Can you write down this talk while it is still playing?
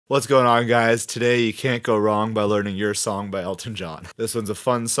What's going on, guys? Today you can't go wrong by learning Your Song by Elton John. This one's a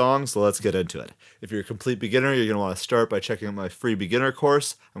fun song, so let's get into it. If you're a complete beginner, you're going to want to start by checking out my free beginner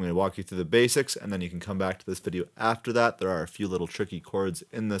course. I'm going to walk you through the basics, and then you can come back to this video after that. There are a few little tricky chords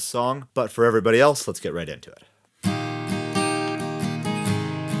in this song, but for everybody else, let's get right into it.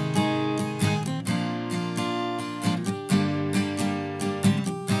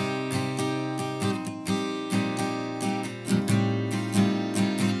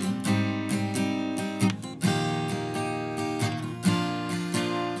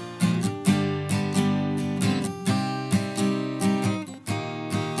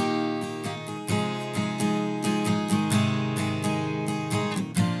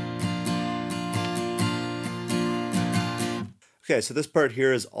 Okay, so this part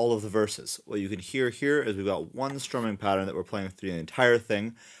here is all of the verses. What you can hear here is we've got one strumming pattern that we're playing through the entire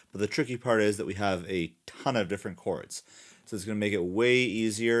thing, but the tricky part is that we have a ton of different chords. So it's going to make it way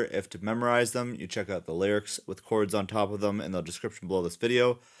easier if to memorize them. You check out the lyrics with chords on top of them in the description below this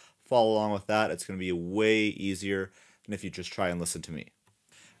video. Follow along with that. It's going to be way easier than if you just try and listen to me.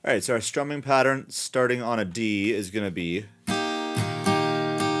 Alright, so our strumming pattern starting on a D is going to be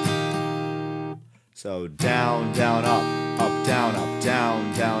so down, down, up, down, up,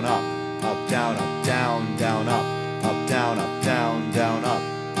 down, down, up, down, up, down, down, up, down, up, down, down,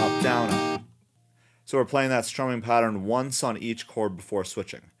 up, down, up. So we're playing that strumming pattern once on each chord before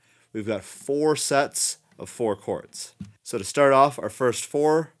switching. We've got 4 sets of 4 chords. So to start off, our first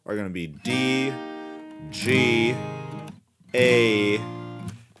 4 are going to be D, G, A,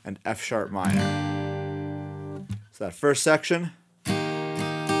 and F sharp minor. So that first section,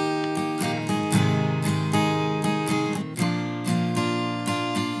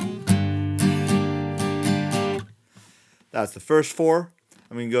 that's the first 4.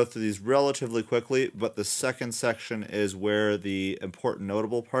 I'm going to go through these relatively quickly, but the second section is where the important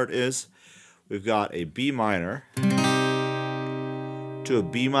notable part is. We've got a B minor to a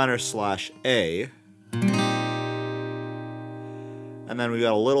B minor slash A, and then we've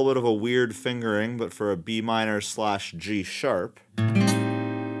got a little bit of a weird fingering, but for a B minor slash G sharp.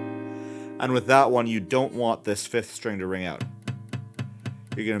 And with that one, you don't want this 5th string to ring out.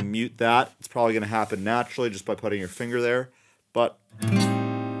 You're going to mute that. It's probably going to happen naturally just by putting your finger there, but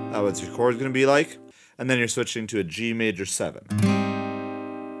that's what your chord is going to be like. And then you're switching to a G major 7.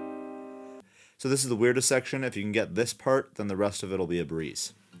 So this is the weirdest section. If you can get this part, then the rest of it will be a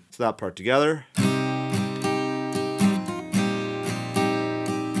breeze. So that part together.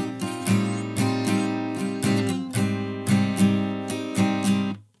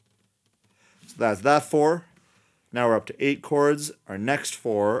 So that's that 4. Now we're up to 8 chords. Our next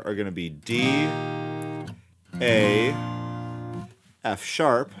 4 are going to be D, A, F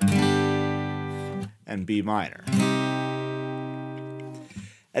sharp, and B minor.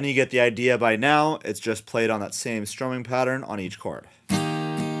 And you get the idea by now. It's just played on that same strumming pattern on each chord.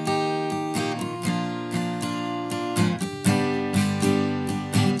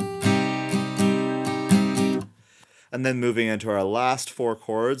 And then moving into our last 4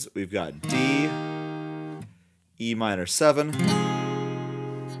 chords, we've got D, E minor 7,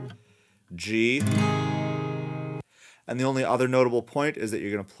 G, and the only other notable point is that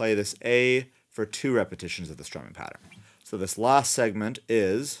you're going to play this A for 2 repetitions of the strumming pattern. So this last segment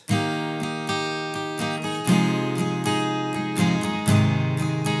is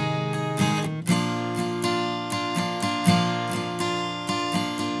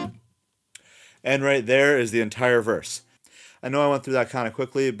and right there is the entire verse. I know I went through that kind of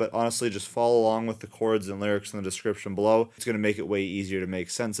quickly, but honestly, just follow along with the chords and lyrics in the description below. It's going to make it way easier to make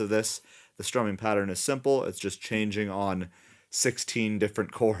sense of this. The strumming pattern is simple. It's just changing on 16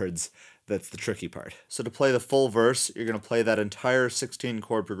 different chords. That's the tricky part. So to play the full verse, you're going to play that entire 16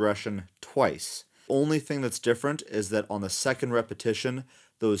 chord progression twice. Only thing that's different is that on the second repetition,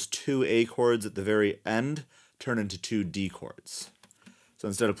 those 2 A chords at the very end turn into 2 D chords. So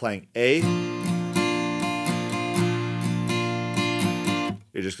instead of playing A,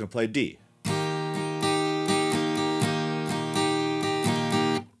 you're just going to play D.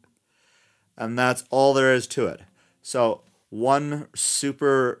 And that's all there is to it. So one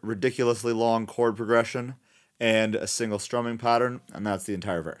super ridiculously long chord progression and a single strumming pattern, and that's the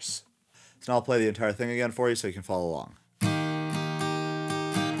entire verse. So now I'll play the entire thing again for you so you can follow along.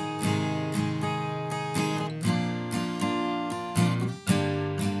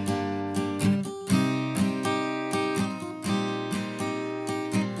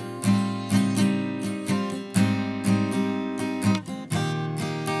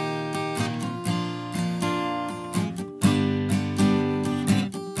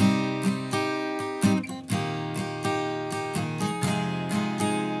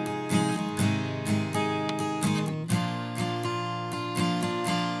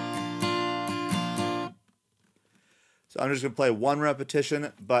 So I'm just going to play one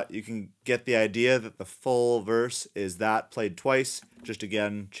repetition, but you can get the idea that the full verse is that played twice, just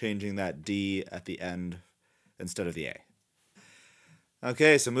again changing that D at the end instead of the A.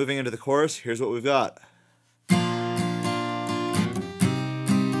 Okay, so moving into the chorus, here's what we've got.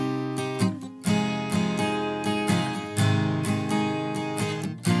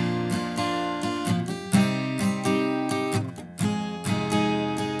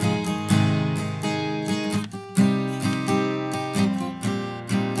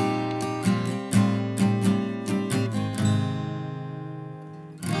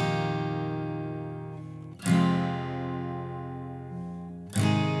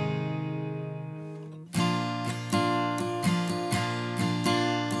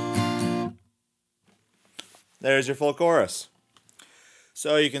 There's your full chorus.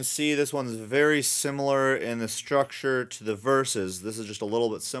 So you can see this one's very similar in the structure to the verses. This is just a little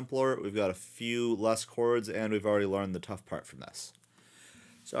bit simpler. We've got a few less chords, and we've already learned the tough part from this.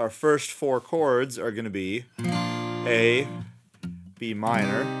 So our first four chords are going to be A, B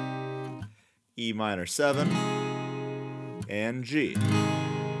minor, E minor 7, and G.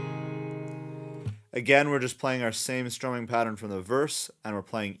 Again, we're just playing our same strumming pattern from the verse, and we're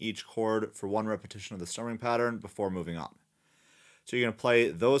playing each chord for one repetition of the strumming pattern before moving on. So you're going to play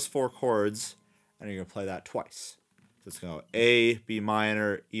those four chords, and you're going to play that twice. So it's going to go A, B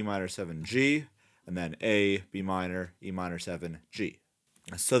minor, E minor 7, G, and then A, B minor, E minor 7, G.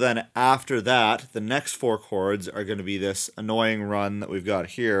 So then after that, the next four chords are going to be this annoying run that we've got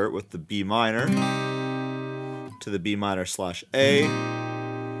here with the B minor to the B minor slash A,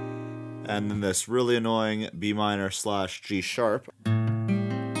 and then this really annoying B minor slash G sharp.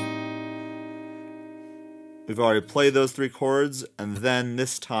 We've already played those three chords, and then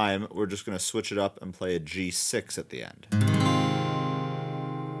this time we're just going to switch it up and play a G6 at the end.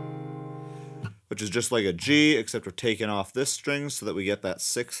 Which is just like a G, except we're taking off this string so that we get that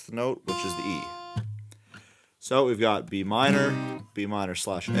sixth note, which is the E. So we've got B minor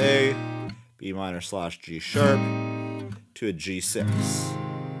slash A, B minor slash G sharp, to a G6.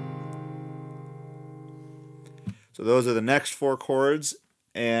 So those are the next four chords,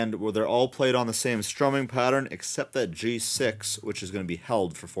 and they're all played on the same strumming pattern except that G6, which is going to be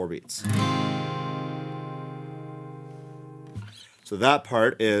held for 4 beats. So that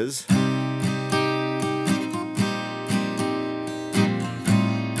part is...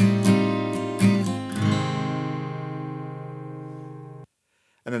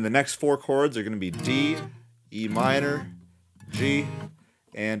 And then the next four chords are going to be D, E minor, G,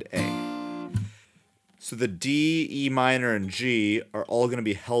 and A. So the D, E minor, and G are all going to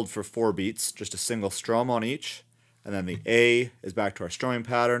be held for 4 beats, just a single strum on each. And then the A is back to our strumming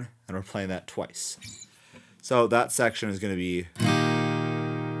pattern, and we're playing that twice. So that section is going to be...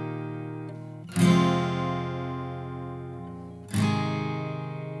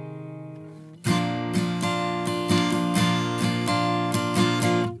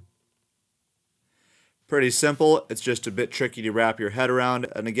 Pretty simple. It's just a bit tricky to wrap your head around.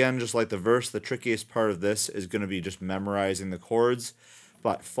 And again, just like the verse, the trickiest part of this is going to be just memorizing the chords.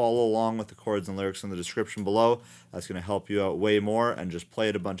 But follow along with the chords and lyrics in the description below. That's going to help you out way more. And just play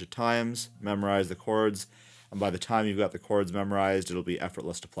it a bunch of times, memorize the chords. And by the time you've got the chords memorized, it'll be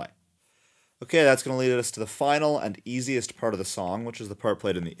effortless to play. Okay, that's going to lead us to the final and easiest part of the song, which is the part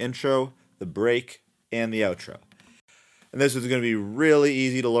played in the intro, the break, and the outro. And this is going to be really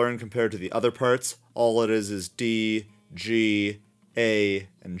easy to learn compared to the other parts. All it is D, G, A,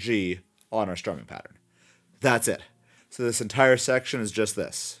 and G on our strumming pattern. That's it. So this entire section is just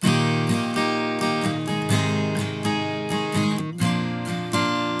this.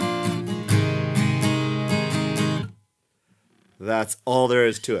 That's all there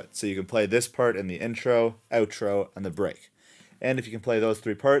is to it. So you can play this part in the intro, outro, and the break. And if you can play those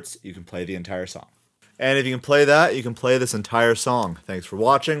 3 parts, you can play the entire song. And if you can play that, you can play this entire song. Thanks for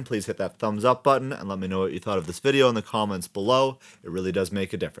watching. Please hit that thumbs up button and let me know what you thought of this video in the comments below. It really does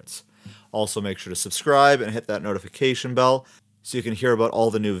make a difference. Also, make sure to subscribe and hit that notification bell so you can hear about all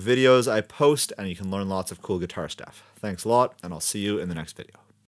the new videos I post and you can learn lots of cool guitar stuff. Thanks a lot, and I'll see you in the next video.